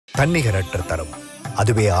தன்னிகரற்ற தரம்,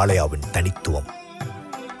 அதுவே ஆலயாவின் தனித்துவம்.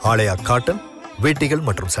 ஆலயா காட்டன், வேட்டிகள்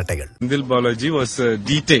மற்றும் சட்டைகள். Senthil Balaji was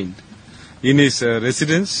detained in his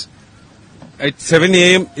residence at 7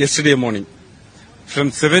 a.m. yesterday morning. From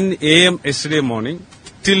 7 a.m. yesterday morning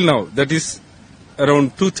till now, that is around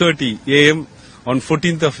 2:30 a.m. on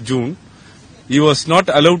 14th of June, he was not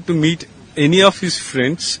allowed to meet any of his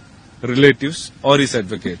friends, relatives or his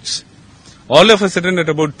advocates. All of a sudden at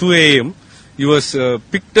about 2 a.m. he was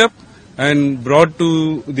picked up and brought to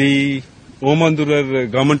the Omandurar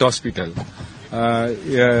government hospital.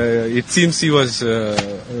 It seems he was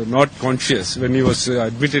not conscious when he was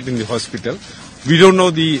admitted in the hospital. We don't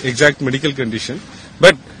know the exact medical condition,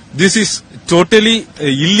 but this is totally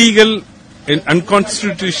illegal and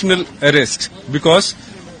unconstitutional arrest because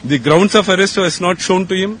the grounds of arrest was not shown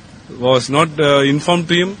to him, was not informed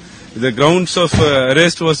to him. The grounds of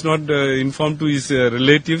arrest was not informed to his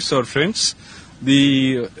relatives or friends.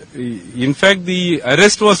 In fact, the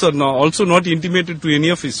arrest was also not intimated to any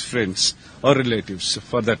of his friends or relatives,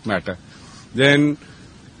 for that matter. Then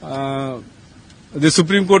the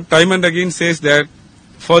Supreme Court time and again says that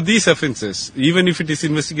for these offences, even if it is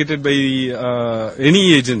investigated by any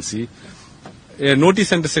agency, a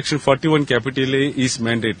notice under Section 41 capital A is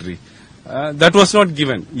mandatory. That was not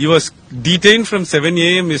given. He was detained from 7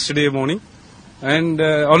 a.m. yesterday morning, and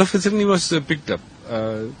all of a sudden he was picked up.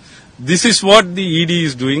 This is what the ED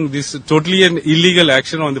is doing. This is totally an illegal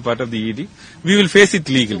action on the part of the ED. We will face it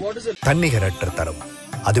legally. தன்னிகரற்ற தரம்,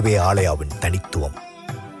 அதுவே ஆலயாவின் தனித்துவம்.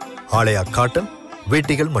 ஆலயா cotton,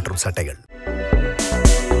 வேட்டிகள் மற்றும் சட்டைகள்.